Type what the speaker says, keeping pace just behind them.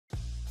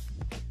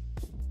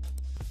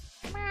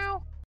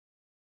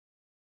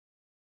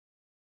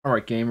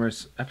Alright,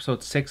 gamers,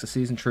 episode 6 of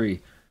season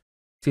 3.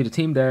 See the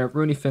team there: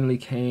 Rooney, Finley,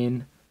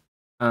 Kane,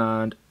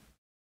 and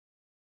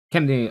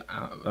Kennedy.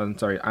 I'm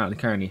sorry, Anthony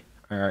Carney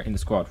are in the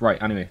squad. Right,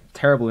 anyway,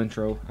 terrible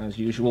intro as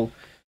usual.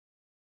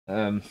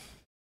 Um,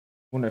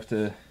 Wonder if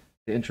the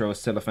intro is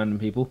still offending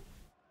people.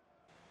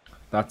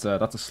 That's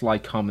a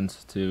slight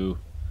comment to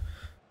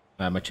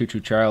my Choo Choo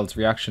Charles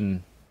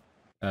reaction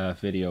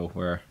video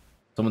where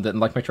someone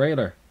didn't like my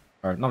trailer.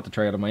 Or not the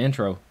trailer, my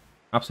intro.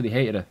 Absolutely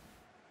hated it.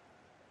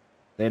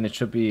 Then it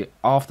should be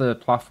off the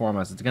platform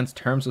as it's against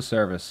terms of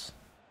service.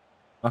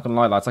 Not gonna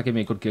lie, lads, that gave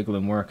me a good giggle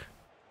in work.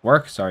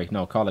 Work? Sorry,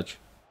 no, college.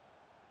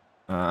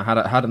 I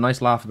had a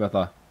nice laugh about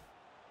that.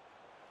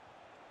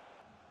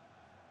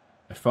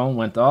 My phone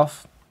went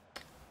off,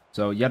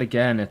 so yet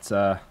again, it's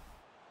a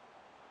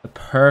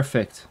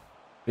perfect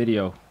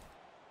video.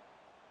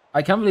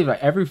 I can't believe that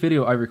every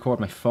video I record,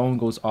 my phone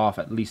goes off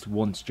at least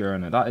once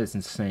during it. That is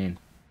insane.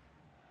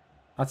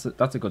 That's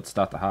a good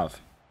stat to have.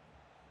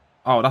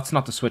 Oh, that's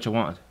not the switch I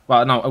wanted.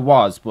 Well, no, it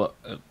was, but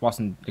it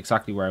wasn't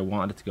exactly where I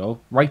wanted it to go.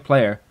 Right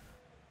player.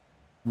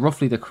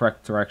 Roughly the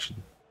correct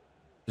direction.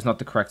 Just not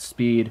the correct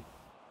speed.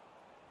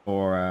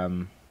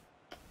 Or,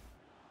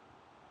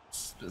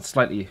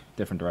 slightly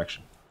different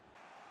direction.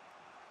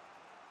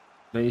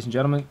 Ladies and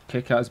gentlemen,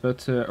 Kit Kat is about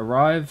to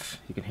arrive.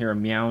 You can hear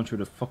him meowing through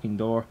the fucking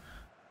door.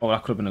 Oh,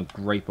 that could have been a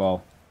great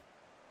ball.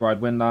 Or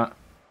I'd win that.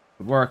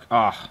 Would work.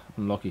 Ah,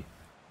 unlucky.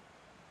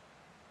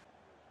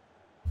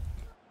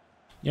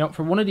 You know,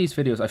 for one of these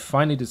videos, I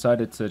finally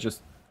decided to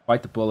just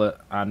bite the bullet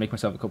and make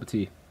myself a cup of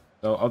tea.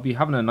 So I'll be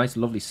having a nice,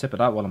 lovely sip of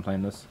that while I'm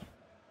playing this.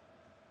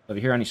 So if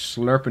you hear any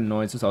slurping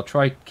noises, I'll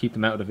try to keep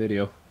them out of the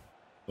video.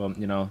 But,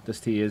 you know,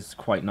 this tea is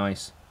quite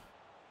nice.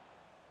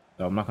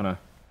 So I'm not going to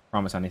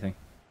promise anything.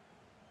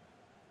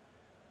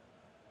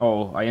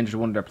 Oh, I injured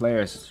one of their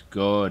players.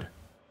 Good.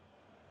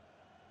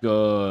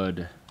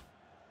 Good.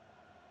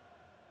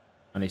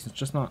 And he's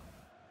just not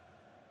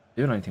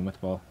doing anything with the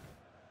ball.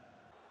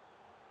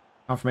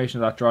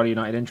 Confirmation of that Drogheda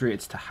United injury.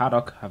 It's to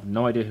Haddock. I have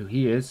no idea who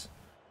he is.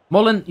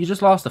 Mullen, you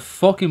just lost the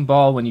fucking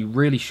ball when you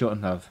really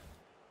shouldn't have.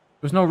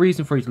 There's no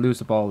reason for you to lose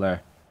the ball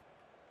there.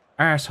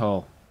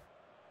 Arsehole.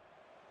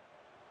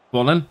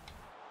 Mullen,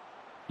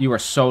 you are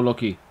so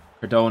lucky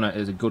Cardona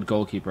is a good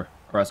goalkeeper,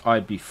 or else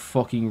I'd be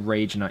fucking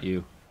raging at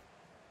you.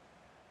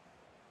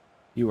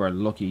 You are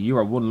lucky. You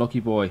are one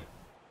lucky boy.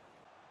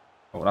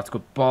 Oh, that's a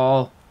good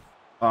ball.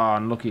 Ah, oh,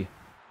 unlucky.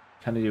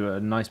 Kennedy do a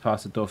nice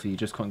pass to Duffy. He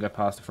just couldn't get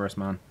past the first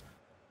man.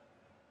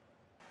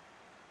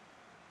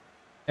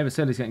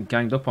 Vasili's getting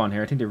ganged up on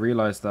here. I think they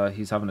realised that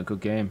he's having a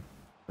good game.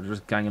 They're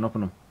just ganging up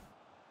on him.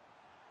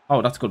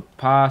 Oh, that's a good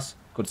pass.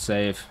 Good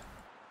save.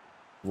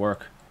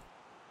 Work.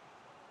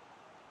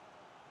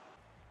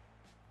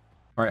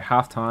 Alright,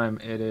 half time.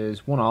 It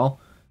is 1-1.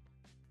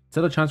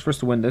 Still a chance for us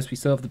to win this. We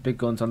still have the big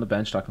guns on the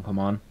bench that can come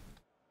on.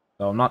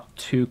 So I'm not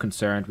too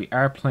concerned. We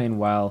are playing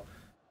well.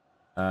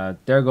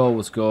 Their goal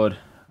was good.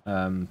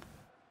 Yeah,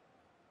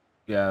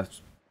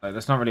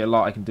 there's not really a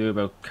lot I can do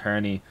about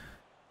Kearney.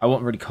 I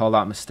wouldn't really call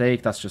that a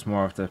mistake. That's just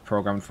more of the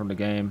programming from the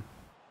game.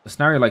 A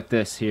scenario like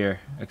this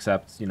here,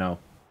 except, you know,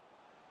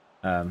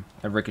 a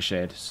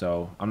ricocheted.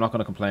 So I'm not going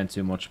to complain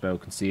too much about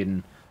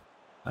conceding.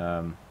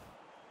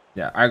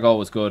 Yeah, our goal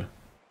was good.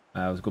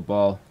 It was a good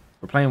ball.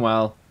 We're playing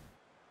well.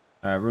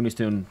 Rooney's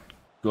doing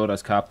good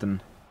as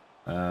captain.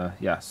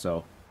 Yeah,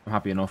 so I'm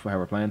happy enough with how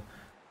we're playing. And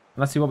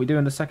let's see what we do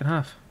in the second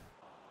half.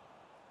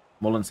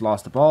 Mullen's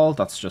lost the ball.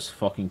 That's just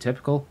fucking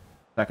typical.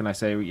 Second I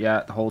say,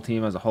 yeah, the whole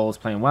team as a whole is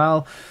playing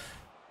well.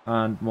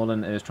 And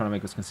Mullen is trying to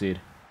make us concede.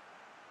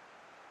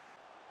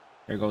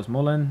 Here goes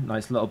Mullen.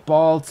 Nice little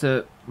ball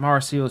to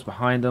Morrissey, who's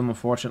behind him,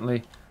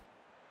 unfortunately.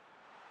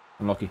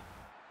 Unlucky.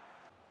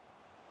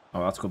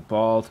 Oh, that's a good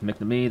ball to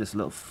McNamee. This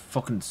little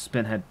fucking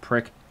spinhead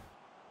prick.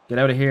 Get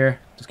out of here.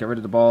 Just get rid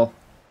of the ball.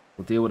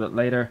 We'll deal with it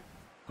later.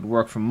 Good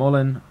work from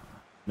Mullen.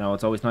 No,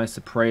 it's always nice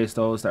to praise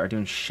those that are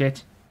doing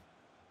shit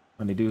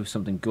when they do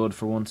something good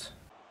for once.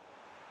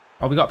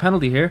 Oh, we got a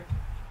penalty here.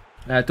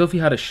 Duffy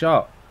had a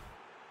shot.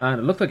 And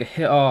it looked like it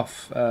hit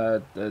off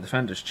the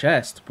defender's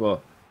chest, but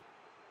it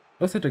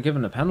looks like they're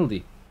giving a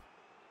penalty.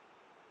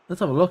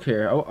 Let's have a look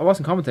here. I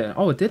wasn't commentating.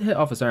 Oh, it did hit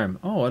off his arm.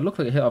 Oh, it looked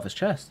like it hit off his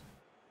chest.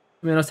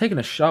 I mean, I was taking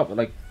a shot with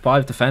like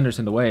 5 defenders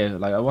in the way.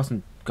 Like, I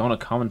wasn't going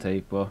to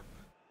commentate, but...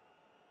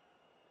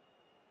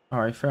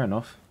 Alright, fair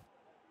enough.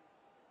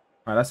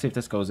 Alright, let's see if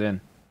this goes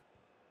in.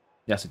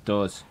 Yes, it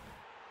does.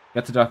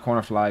 Get to that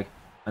corner flag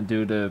and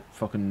do the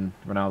fucking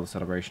Ronaldo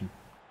celebration.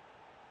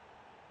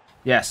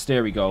 Yes,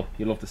 there we go.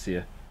 You love to see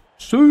it.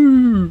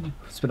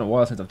 It's been a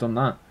while since I've done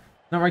that.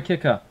 Not right,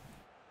 Kit Kat.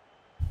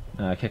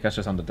 Kit Kat's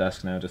just on the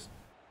desk now, just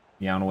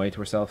meowing away to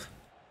herself.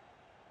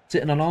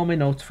 Sitting on all my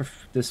notes for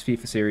this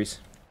FIFA series.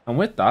 And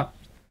with that,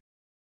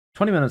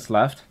 20 minutes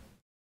left.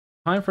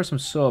 Time for some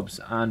subs.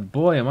 And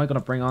boy, am I going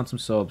to bring on some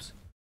subs.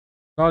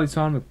 Charlie's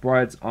on,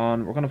 McBride's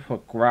on. We're going to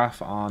put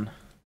Graf on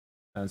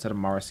instead of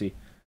Morrissey.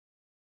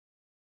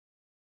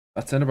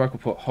 At centre back, we'll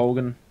put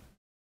Hogan.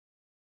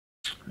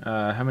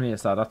 How many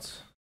is that?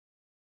 That's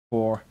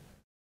 4.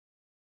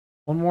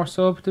 One more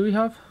sub do we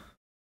have?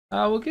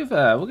 We'll give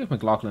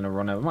McLaughlin a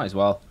run out. We might as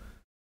well.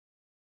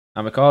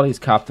 And McCauley's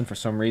captain for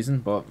some reason,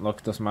 but look,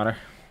 it doesn't matter.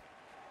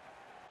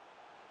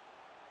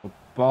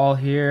 Ball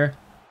here.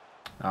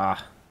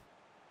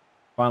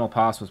 Final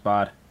pass was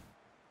bad.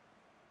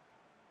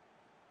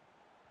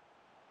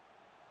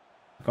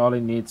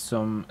 McCauley needs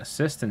some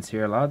assistance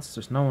here, lads.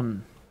 There's no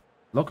one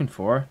looking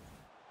for.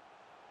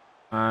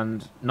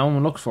 And no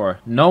one looked for.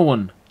 No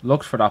one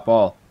looked for that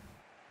ball.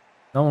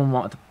 No one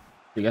wanted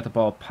to get the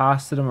ball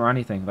past to them or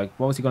anything. Like,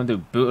 what was he going to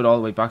do? Boot it all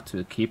the way back to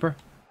the keeper?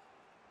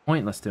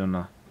 Pointless doing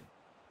that.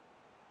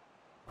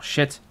 Oh,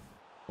 shit.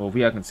 Well, if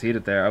we had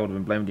conceded there, I would have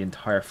been blaming the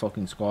entire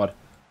fucking squad.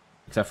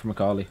 Except for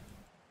McCauley.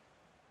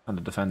 And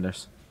the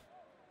defenders.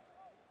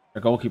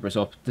 Their goalkeeper's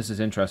up. This is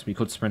interesting. We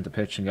could sprint the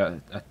pitch and get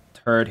a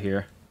third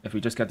here. If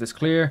we just get this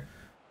clear.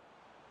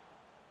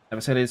 Like I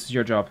said, this is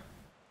your job.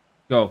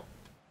 Go.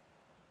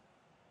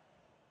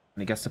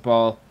 And he gets the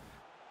ball.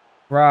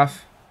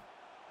 Graf.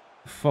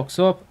 Fucks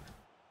up.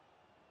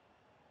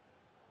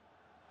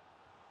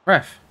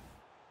 Ref.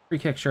 Free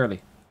kick,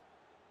 surely.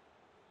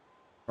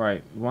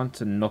 Right, we want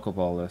to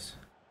knuckleball this.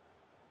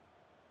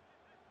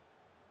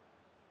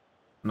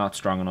 Not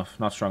strong enough.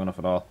 Not strong enough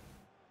at all.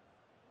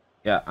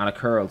 Yeah, and it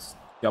curls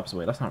the opposite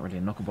way. That's not really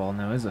a knuckleball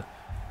now, is it?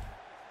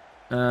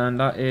 And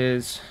that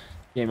is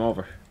game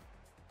over.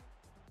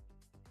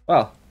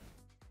 Well,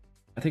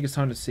 I think it's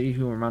time to see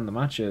who our man of the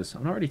match is.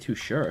 I'm not really too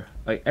sure.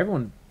 Like,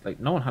 everyone, like,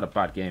 no one had a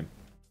bad game.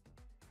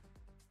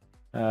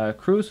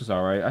 Cruz was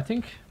alright. I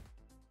think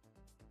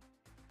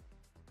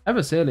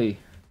Ebasili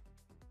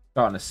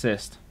got an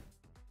assist.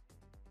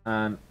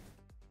 And to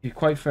be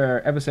quite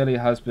fair, Ebasili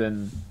has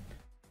been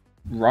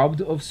robbed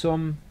of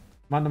some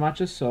man of the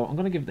matches, so I'm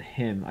going to give it to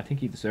him. I think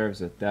he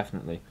deserves it,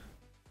 definitely.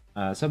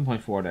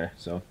 7.4 there,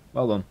 so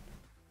well done.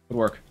 Good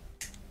work.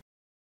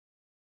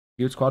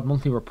 Youth Squad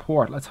monthly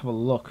report. Let's have a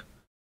look.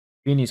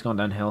 Feeney's gone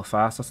downhill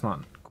fast. That's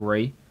not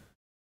great.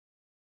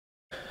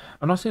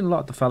 I'm not seeing a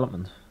lot of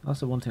development. That's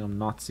the one thing I'm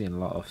not seeing a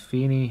lot of.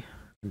 Feeney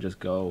can just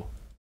go.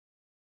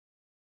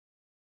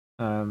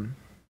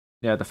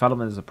 Yeah,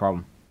 development is a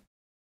problem.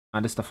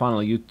 And it's the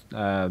final youth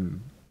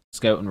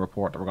scouting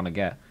report that we're going to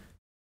get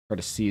for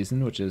the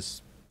season, which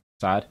is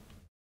sad.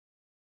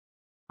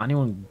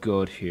 Anyone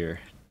good here?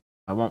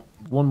 I want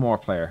one more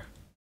player.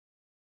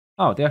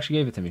 Oh, they actually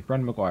gave it to me.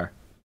 Brendan McGuire.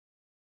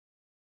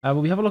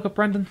 Will we have a look at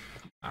Brendan?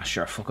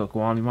 Sure, fuck it,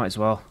 go on. We might as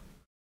well.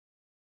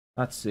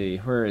 Let's see.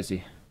 Where is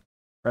he?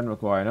 Brendan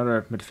McGuire,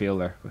 another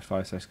midfielder with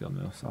 5-6 skill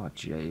moves. Oh,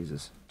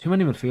 Jesus. Too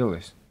many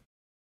midfielders.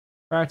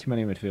 Far too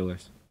many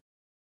midfielders.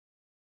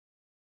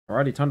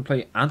 Alrighty, time to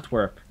play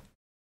Antwerp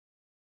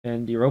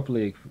in the Europa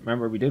League.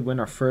 Remember, we did win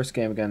our first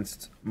game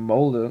against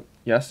Molde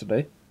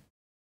yesterday.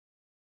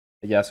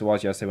 Yes, it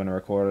was yesterday when I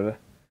recorded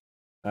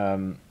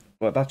it.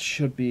 But that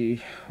should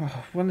be...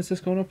 Oh, when is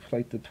this going up?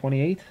 Like the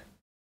 28th?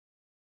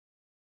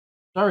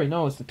 Sorry,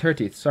 no, it's the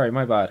 30th. Sorry,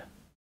 my bad.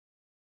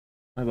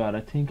 My bad. I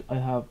think I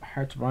have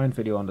Hearts of Ryan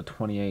video on the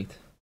 28th.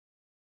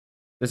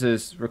 This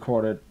is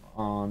recorded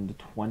on the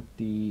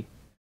 27th.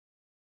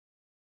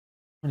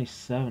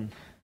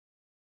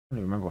 I don't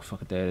even remember what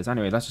fucking day it is.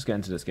 Anyway, let's just get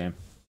into this game.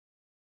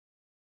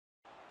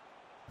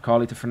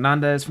 Call it to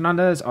Fernandez.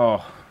 Fernandez!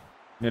 Oh,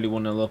 nearly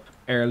 1-0 up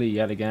early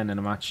yet again in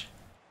a match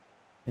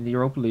in the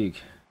Europa League.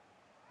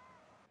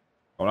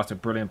 Oh, that's a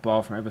brilliant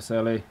ball from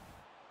Ebasili.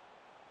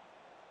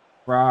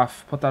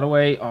 Graf, put that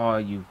away. Oh,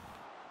 you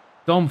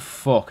dumb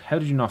fuck. How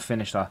did you not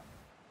finish that?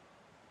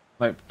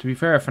 Like, to be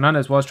fair,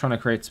 Fernandez was trying to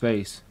create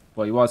space,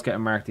 but he was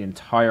getting marked the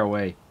entire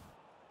way.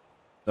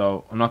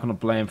 So, I'm not going to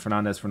blame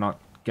Fernandez for not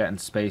getting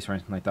space or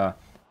anything like that.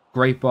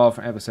 Great ball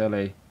from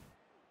Ebasili.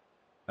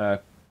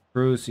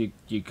 Cruz,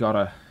 you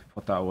gotta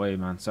put that away,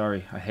 man.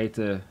 Sorry. I hate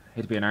to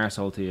be an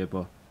arsehole to you,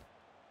 but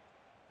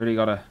really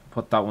gotta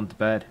put that one to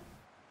bed.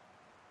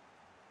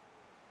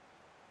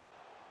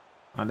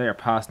 And they are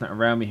passing it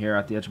around me here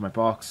at the edge of my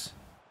box.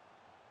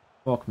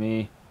 Fuck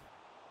me.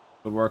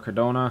 Good work,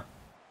 Cardona.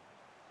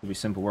 It'll be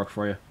simple work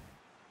for you.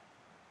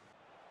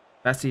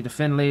 Bessie to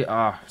Finley.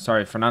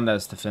 Sorry,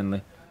 Fernandez to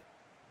Finley.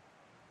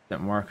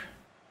 Didn't work.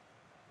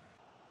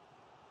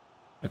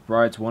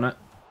 McBride's won it.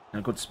 In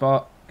a good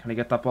spot. Can he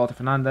get that ball to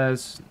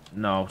Fernandez?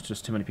 No, it's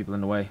just too many people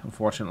in the way,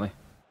 unfortunately.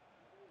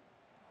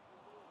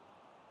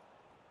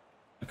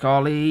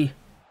 McCauley.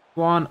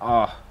 Go on.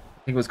 I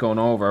think it was going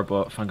over,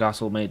 but Van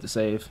Gassel made the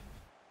save.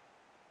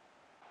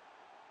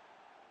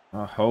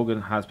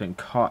 Hogan has been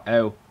caught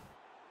out.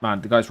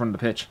 Man, the guy's running the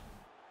pitch.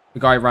 The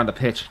guy ran the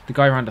pitch. The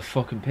guy ran the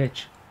fucking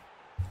pitch.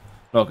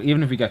 Look,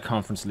 even if we get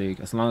Conference League,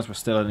 as long as we're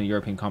still in a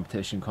European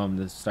competition come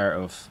the start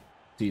of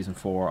Season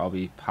 4, I'll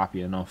be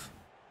happy enough.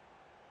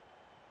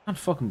 I can't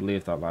fucking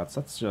believe that, lads.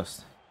 That's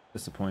just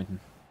disappointing.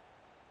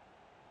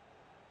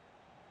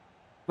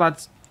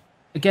 Lads,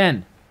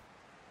 again,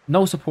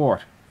 no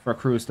support for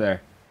Cruz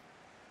there.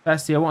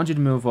 Bestie, I want you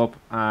to move up,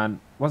 and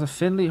was it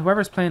Finley?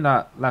 Whoever's playing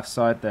that left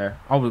side there.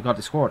 Oh, we got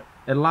they scored.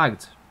 It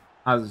lagged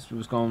as it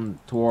was going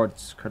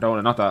towards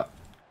Cardona. Not that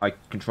I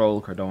control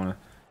Cardona.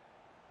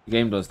 The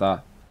game does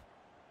that.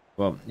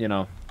 But, you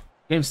know,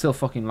 game's still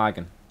fucking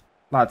lagging.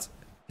 Lads,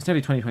 it's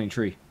nearly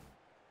 2023.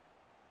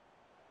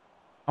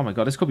 Oh my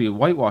god, this could be a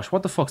whitewash.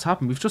 What the fuck's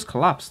happened? We've just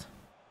collapsed.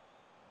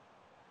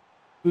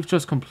 We've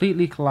just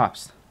completely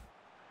collapsed.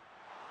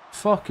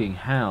 Fucking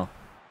hell.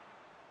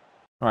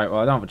 Alright, well,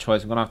 I don't have a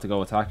choice. I'm going to have to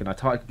go attacking. I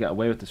thought I could get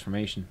away with this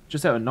formation.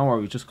 Just out of nowhere,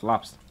 we just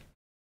collapsed.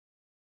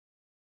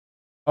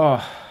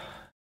 Oh.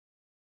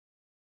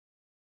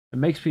 It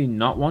makes me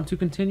not want to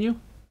continue.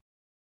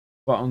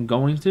 But I'm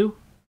going to.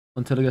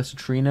 Until it gets to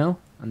 3-0.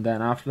 And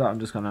then after that, I'm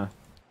just going to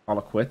call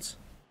it quits.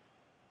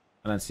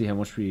 And then see how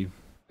much we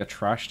get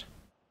trashed.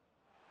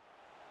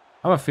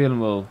 I have a feeling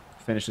we'll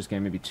finish this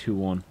game maybe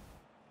 2-1.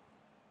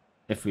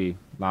 If we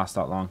last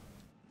that long.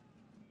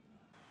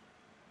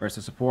 Where's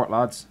the support,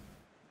 lads?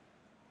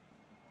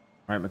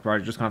 Alright, McBride,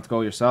 you're just going to have to go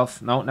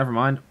yourself. No, never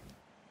mind.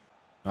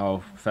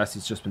 Oh,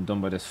 Fessi's just been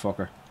done by this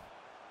fucker.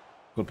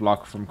 Good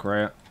block from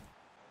Correa.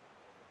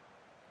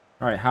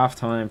 Alright, half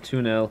time,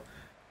 2-0.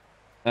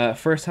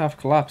 First half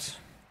collapse.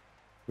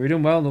 We were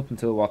doing well up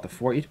until, what, the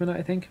 40th minute,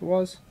 I think it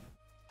was?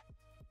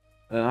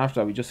 And then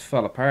after that, we just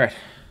fell apart.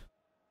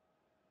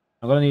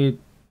 I'm going to need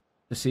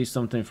to see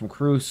something from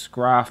Cruz,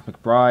 Graf,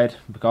 McBride,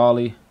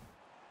 McGauley,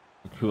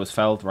 who was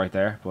fouled right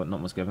there, but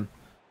nothing was given.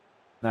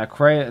 Now,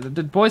 Correa,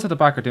 the boys at the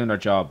back are doing their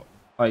job.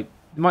 Like,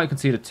 they might have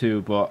conceded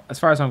 2, but as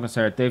far as I'm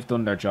concerned, they've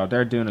done their job.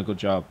 They're doing a good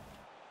job.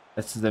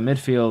 It's the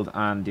midfield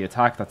and the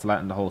attack that's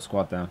letting the whole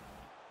squad down,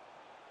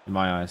 in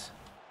my eyes.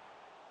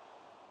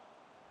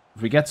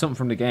 If we get something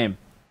from the game,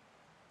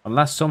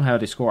 unless somehow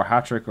they score a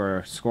hat-trick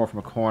or score from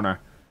a corner,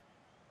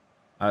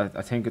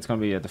 I think it's going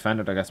to be a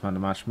defender that gets man of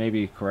the match.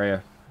 Maybe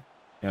Correa.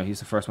 You know, he's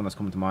the first one that's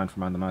coming to mind for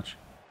man of the match.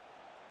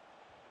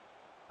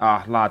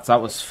 Ah, lads,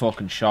 that was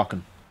fucking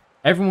shocking.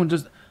 Everyone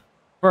just...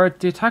 For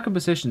the attacking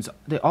positions,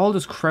 they all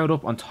just crowd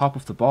up on top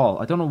of the ball.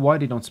 I don't know why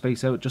they don't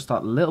space out just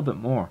that little bit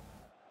more.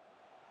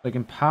 They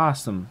can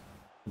pass them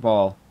the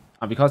ball.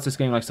 And because this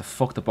game likes to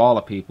fuck the ball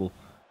at people,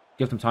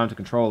 give them time to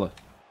control it.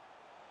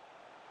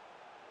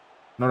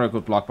 Another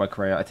good block by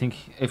Correa. I think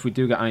if we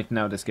do get anything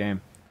out of this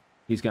game,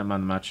 he's getting man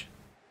of the match.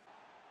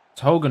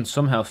 Hogan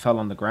somehow fell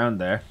on the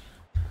ground there.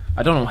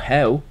 I don't know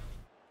how.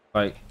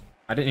 Like,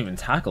 I didn't even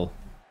tackle.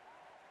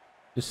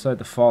 Just decided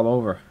to fall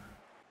over.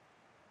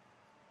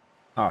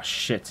 Oh,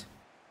 shit.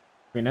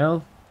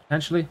 3-0,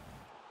 potentially?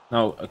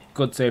 No, a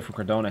good save from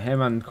Cardona.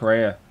 Him and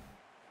Correa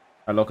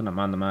are looking at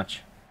man of the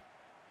match.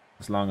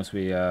 As long as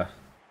we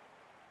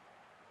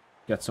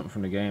get something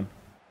from the game.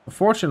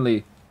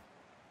 Unfortunately,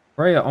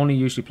 Correa only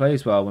usually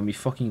plays well when we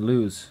fucking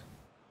lose.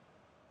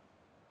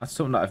 That's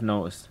something that I've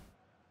noticed.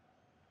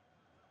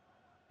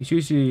 He's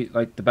usually,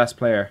 like, the best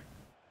player.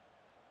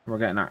 We're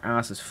getting our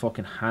asses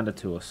fucking handed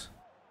to us.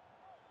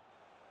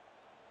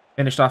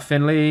 Finished off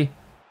Finley.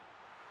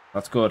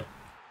 That's good.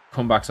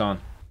 Comeback's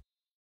on.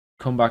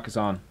 Comeback is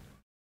on.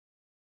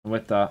 And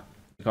with that,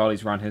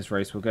 McCauley's ran his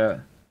race. We'll get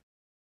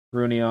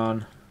Rooney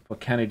on. Put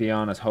Kennedy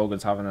on as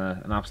Hogan's having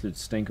an absolute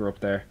stinker up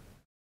there.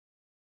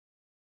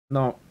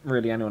 Not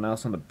really anyone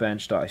else on the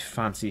bench that I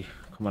fancy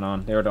coming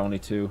on. They were the only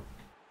two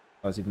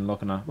I was even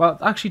looking at. Well,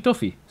 actually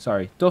Duffy.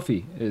 Sorry.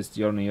 Duffy is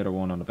the only other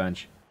one on the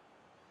bench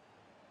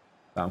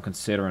that I'm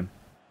considering.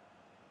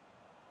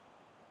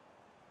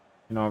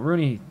 You know,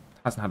 Rooney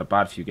hasn't had a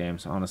bad few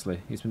games,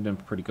 honestly. He's been doing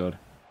pretty good.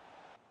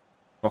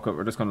 Fuck it,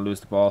 we're just going to lose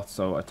the ball,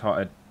 so I thought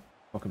I'd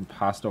fucking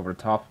pass it over the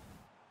top.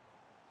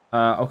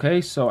 Okay,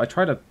 so I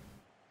tried to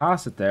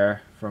pass it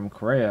there from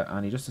Correa,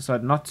 and he just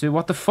decided not to.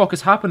 What the fuck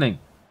is happening?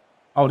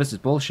 Oh, this is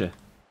bullshit.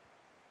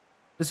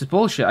 This is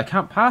bullshit. I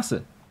can't pass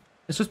it.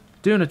 It's just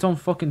doing its own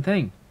fucking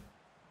thing.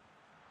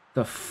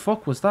 The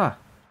fuck was that?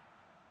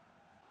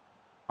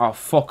 Oh,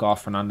 fuck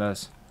off,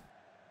 Fernandez.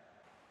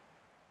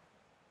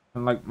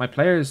 And, like, my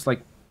players,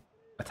 like,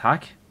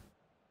 attack.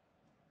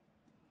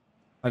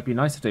 Like, be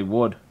nice if they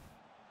would.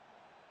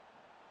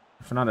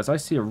 Fernandez, I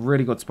see a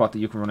really good spot that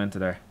you can run into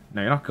there.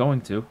 No, you're not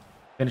going to.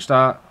 Finish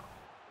that.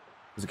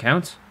 Does it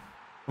count?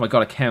 Oh my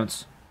god, it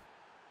counts.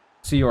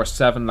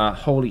 CR7,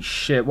 that. Holy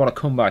shit, what a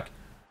comeback.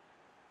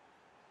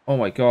 Oh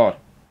my god.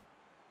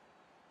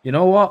 You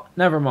know what?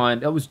 Never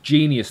mind. That was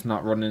genius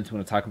not running into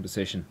an attacking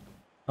position.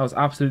 That was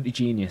absolutely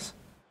genius.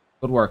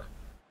 Good work.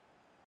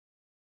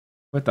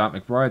 With that,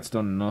 McBride's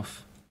done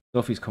enough.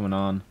 Duffy's coming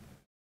on.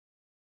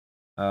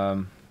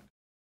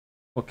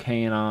 Put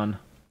Kane on.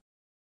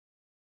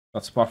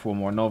 Got spot for one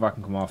more. Novak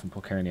can come off and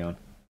put Kearney on.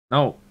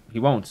 No, he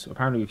won't.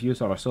 Apparently we've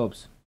used all our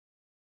subs.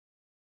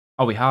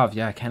 Oh, we have.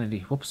 Yeah, Kennedy.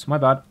 Whoops, my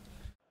bad.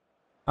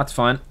 That's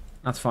fine.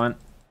 That's fine.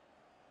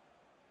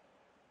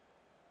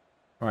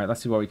 Alright,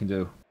 let's see what we can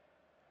do.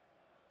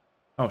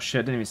 Oh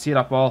shit, didn't even see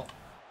that ball.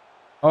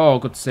 Oh,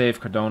 good save,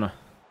 Cardona.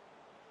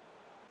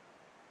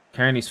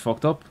 Kearney's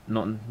fucked up.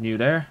 Nothing new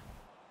there.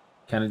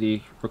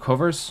 Kennedy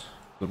recovers.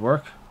 Good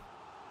work.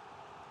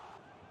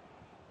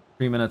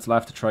 3 minutes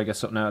left to try to get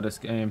something out of this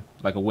game.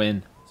 Like a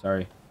win,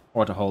 sorry.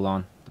 Or to hold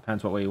on.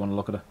 Depends what way you want to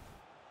look at it.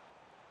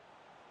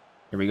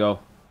 Here we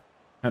go.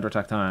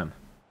 Counter-attack time.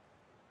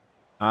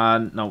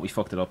 And no, we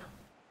fucked it up.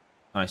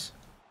 Nice.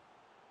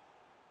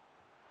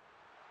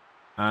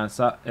 And is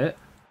that it?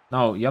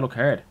 No, yellow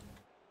card.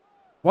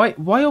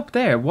 Why up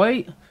there?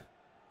 Why?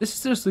 This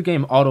is just the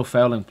game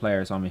auto-fouling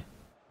players on me.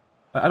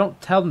 I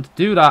don't tell them to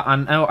do that,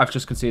 and now I've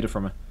just conceded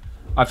from it.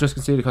 I've just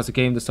conceded because the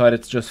game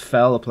decided to just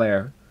fell a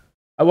player.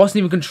 I wasn't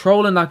even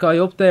controlling that guy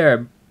up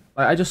there.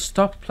 I just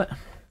stopped playing.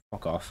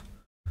 Fuck off.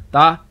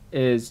 That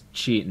is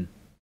cheating.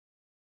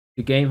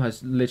 The game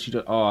has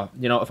literally... Oh,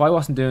 you know, if I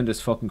wasn't doing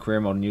this fucking career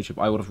mode on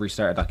YouTube, I would have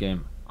restarted that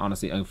game,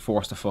 honestly, and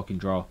forced a fucking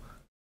draw.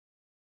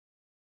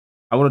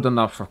 I would have done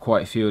that for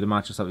quite a few of the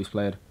matches that we've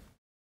played.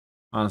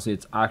 Honestly,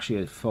 it's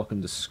actually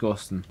fucking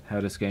disgusting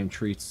how this game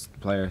treats the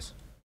players.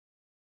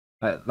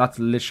 That's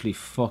literally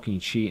fucking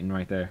cheating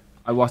right there.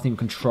 I wasn't even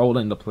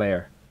controlling the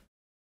player.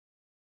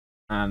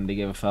 And they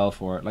gave a foul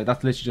for it. Like,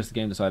 that's literally just the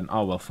game deciding,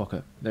 oh, well, fuck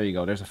it. There you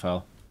go, there's a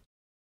foul.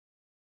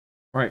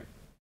 Right.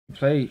 We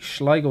play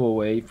Sligo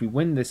away. If we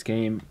win this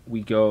game,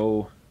 we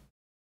go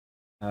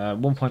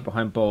 1 point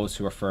behind Bows,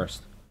 who are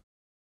first.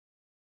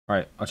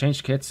 Right, I'll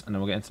change kits, and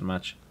then we'll get into the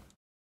match.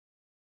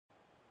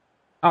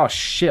 Oh,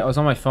 shit, I was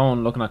on my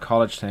phone looking at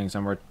college things,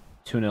 and we're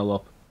 2-0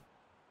 up.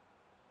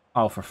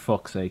 Oh, for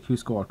fuck's sake. Who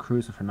scored?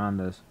 Cruz or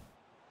Fernandez?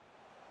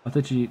 I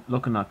thought you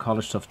looking at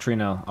college stuff.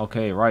 3-0.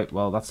 Okay, right.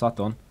 Well, that's that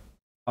done.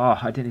 Oh,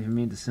 I didn't even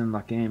mean to sim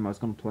that game. I was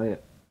going to play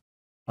it.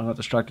 I got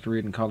distracted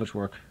reading college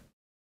work.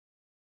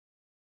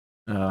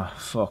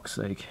 Fuck's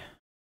sake.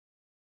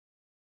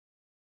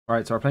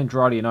 Alright, so we're playing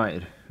Drogheda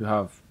United, who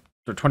have...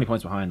 They're 20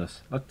 points behind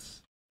us.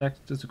 Let's check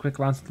just a quick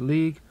glance at the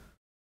league.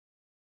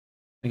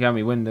 Again,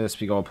 we win this,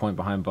 we go a point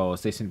behind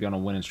Bows. They seem to be on a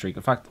winning streak.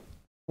 In fact,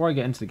 before I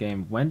get into the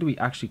game, when do we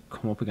actually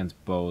come up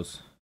against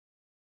Bows?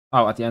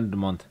 Oh, at the end of the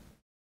month.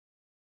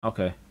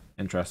 Okay,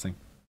 interesting.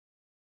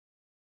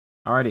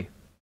 Alrighty.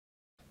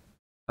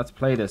 Let's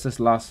play this. This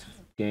last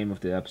game of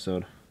the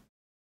episode.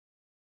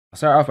 I'll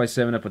start off by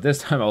simming it, but this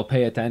time I'll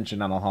pay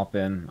attention and I'll hop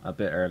in a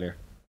bit earlier.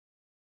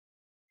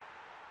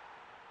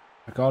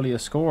 Agalia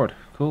scored.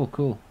 Cool,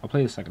 cool. I'll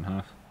play the second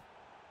half.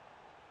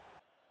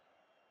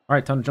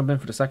 Alright, time to jump in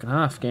for the second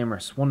half,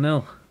 gamers.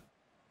 1-0.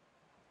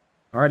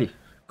 Alrighty,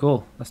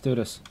 cool. Let's do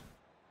this.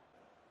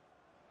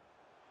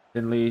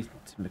 Finley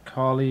to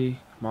Macaulay.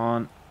 Come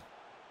on.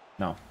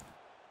 No.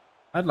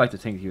 I'd like to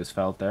think he was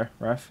fouled there,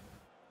 ref.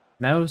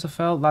 Now it was a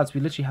foul? Lads, we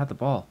literally had the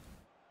ball.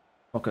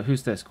 Okay,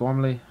 who's this?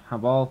 Gormley,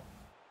 handball.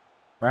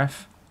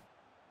 Ref.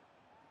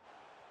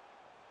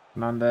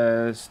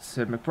 Fernandez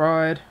to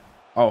McBride.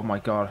 Oh my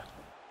god.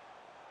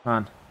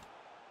 Man.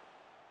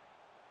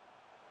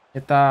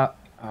 Hit that.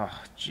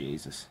 Oh,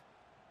 Jesus.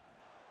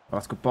 Oh,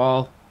 that's a good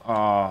ball.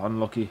 Oh,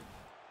 unlucky.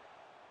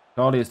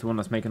 Golly is the one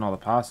that's making all the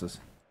passes.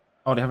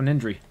 Oh, they have an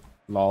injury.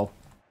 Lol.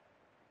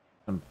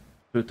 And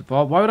boot the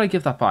ball. Why would I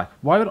give that back?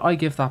 Why would I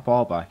give that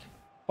ball back?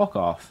 Fuck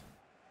off.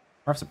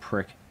 Ref's a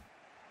prick.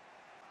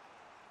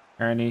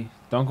 Ernie,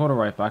 don't go to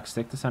right back.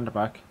 Stick to centre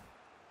back.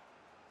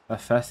 Let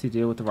Festy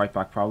deal with the right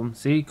back problem.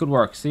 See? Good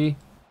work. See?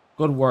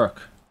 Good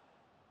work.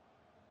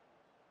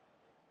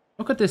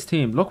 Look at this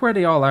team. Look where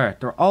they all are.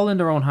 They're all in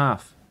their own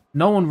half.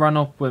 No one ran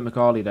up with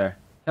Macaulay there.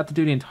 He had to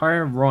do the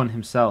entire run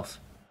himself.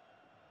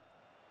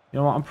 You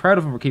know what? I'm proud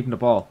of him for keeping the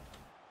ball.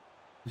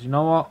 Because you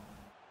know what?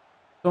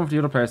 Some of the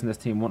other players in this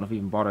team wouldn't have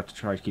even bothered to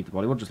try to keep the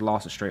ball. He would have just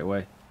lost it straight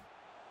away.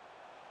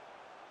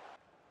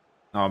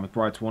 Oh,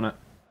 McBride's won it.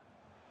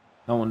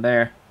 No one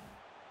there.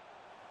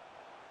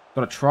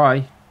 Gotta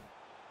try.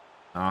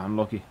 Ah, I'm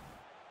lucky.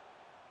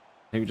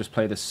 Maybe just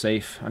play this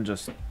safe and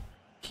just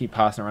keep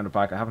passing around the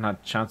back. I haven't had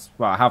a chance.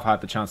 Well, I have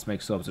had the chance to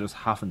make subs. I just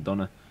haven't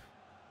done it.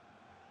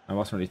 I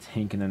wasn't really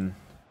thinking in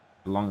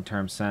a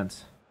long-term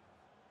sense.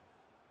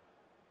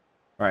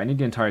 Right, I need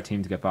the entire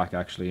team to get back.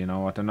 Actually, you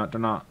know what? They're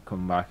not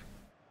coming back.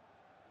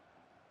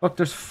 Look,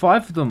 there's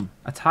 5 of them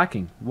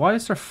attacking. Why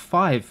is there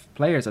 5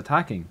 players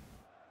attacking?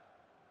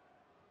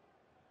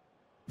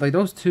 Like,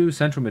 those 2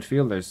 central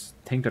midfielders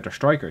think that they're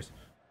strikers.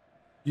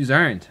 Yous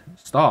aren't.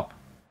 Stop.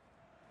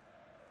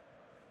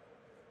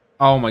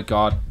 Oh my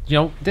god. You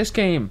know, this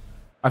game,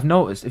 I've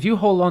noticed, if you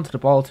hold on to the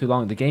ball too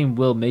long, the game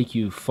will make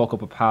you fuck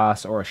up a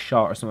pass or a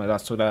shot or something like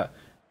that so that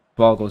the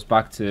ball goes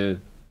back to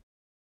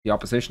the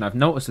opposition. I've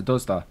noticed it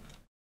does that.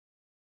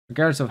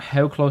 Regardless of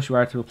how close you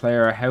are to a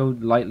player, or how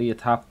lightly you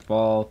tap the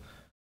ball,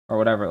 or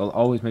whatever, it'll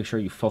always make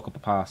sure you fuck up a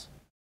pass.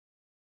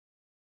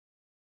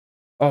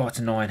 Oh, it's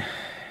annoying. Is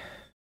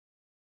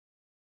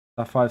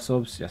that 5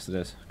 subs? Yes, it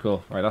is.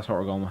 Cool. Right, that's what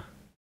we're going with.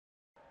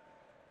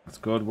 That's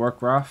good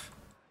work, Raf.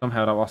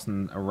 Somehow that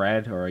wasn't a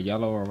red or a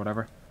yellow or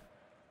whatever.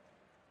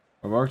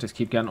 Good work. Just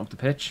keep getting up the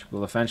pitch.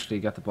 We'll eventually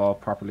get the ball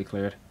properly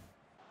cleared.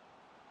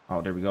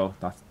 Oh, there we go.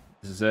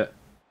 This is it.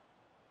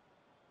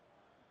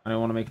 I don't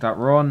want to make that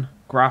run.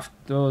 Cruz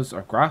does.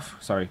 Might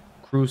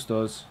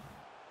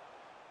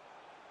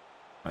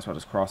as well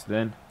just cross it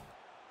in.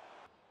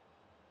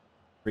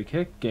 Free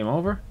kick. Game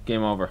over.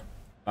 Game over.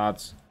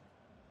 Lads.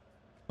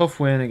 Tough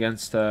win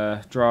against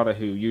Drogheda,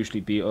 who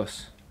usually beat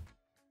us.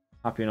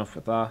 Happy enough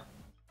with that.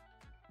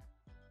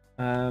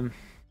 Man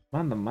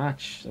the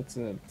match. That's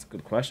a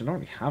good question. I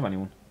don't really have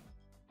anyone.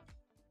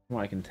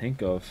 What I can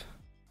think of.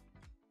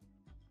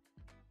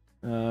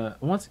 I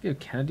want to give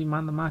Kennedy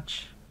man the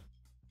match.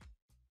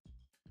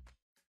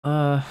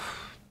 I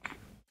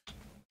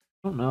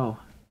don't know.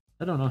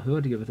 I don't know who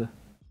I'd give it to.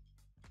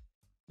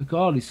 The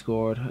goal he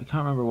scored, I can't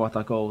remember what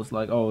that goal was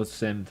like. Oh, it was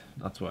simmed.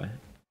 That's why.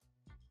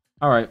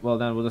 Alright, well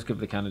then we'll just give it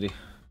to Kennedy.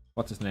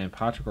 What's his name?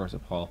 Patrick or is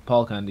it Paul?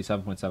 Paul Kennedy,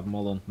 7.7.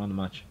 Well done. Man of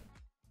the match.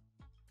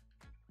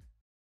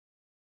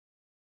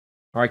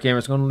 Alright,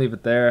 gamers, going to leave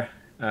it there.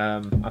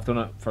 I've done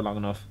it for long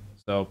enough.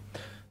 So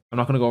I'm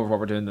not going to go over what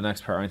we're doing in the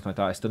next part or anything like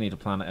that. I still need to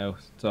plan it out.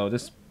 So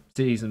this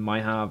season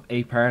might have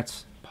 8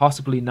 parts,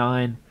 possibly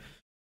 9.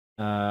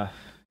 Yeah,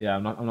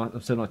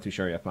 I'm still not too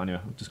sure yet. But anyway,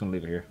 I'm just going to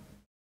leave it here.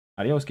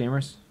 Adios,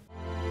 gamers.